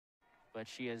but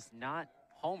she has not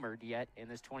homered yet in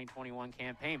this 2021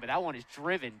 campaign. But that one is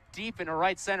driven deep into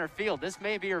right center field. This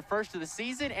may be her first of the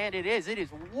season, and it is. It is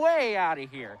way out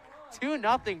of here.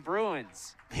 2-0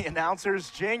 Bruins. The announcer's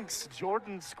jinx.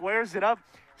 Jordan squares it up,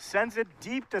 sends it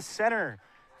deep to center.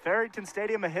 Farrington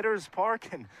Stadium, a hitter's park,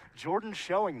 and Jordan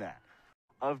showing that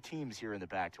of teams here in the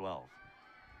Pac-12.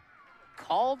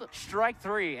 Called strike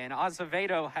 3, and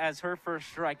Azevedo has her first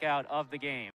strikeout of the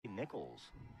game. Nichols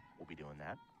will be doing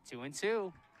that.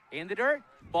 2-2 in the dirt.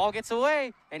 Ball gets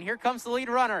away, and here comes the lead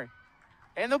runner.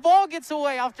 And the ball gets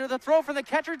away after the throw from the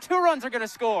catcher. 2 runs are going to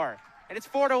score, and it's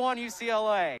 4-1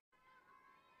 UCLA.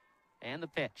 And the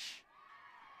pitch.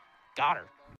 Got her.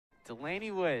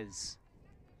 Delaney Wiz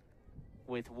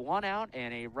with 1 out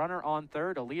and a runner on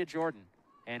third, Aaliyah Jordan.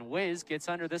 And Wiz gets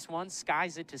under this one,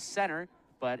 skies it to center,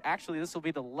 but actually this will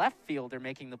be the left fielder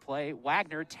making the play.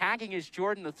 Wagner tagging his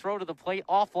Jordan, the throw to the plate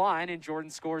offline, and Jordan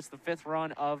scores the 5th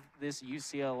run of this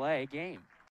UCLA game.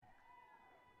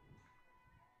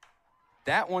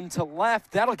 That one to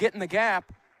left, that'll get in the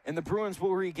gap, and the Bruins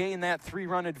will regain that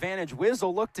 3-run advantage. Wiz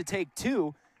will look to take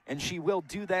 2, and she will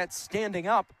do that standing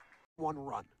up. 1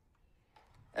 run.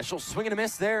 As she'll swing and a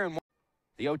miss there, and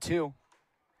the 0-2.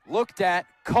 Looked at,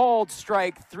 called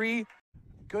strike 3.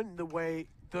 Good in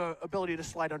the ability to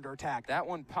slide under attack. That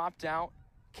one popped out,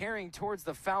 carrying towards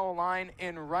the foul line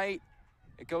in right.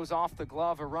 It goes off the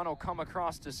glove. A run will come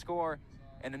across to score,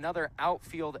 and another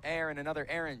outfield error and another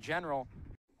error in general.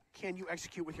 Can you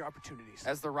execute with your opportunities?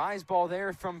 As the rise ball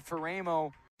there from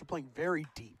Ferramo. They're playing very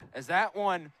deep. As that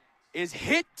one is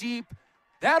hit deep,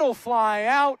 that'll fly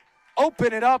out.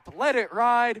 Open it up, let it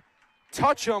ride.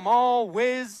 Touch them all.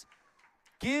 Wiz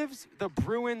gives the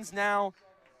Bruins now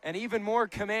an even more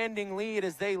commanding lead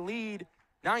as they lead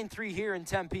 9-3 here in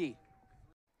Tempe.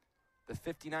 The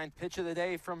 59th pitch of the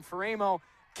day from Ferramo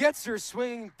gets her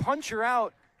swinging, punch her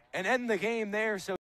out, and end the game there. So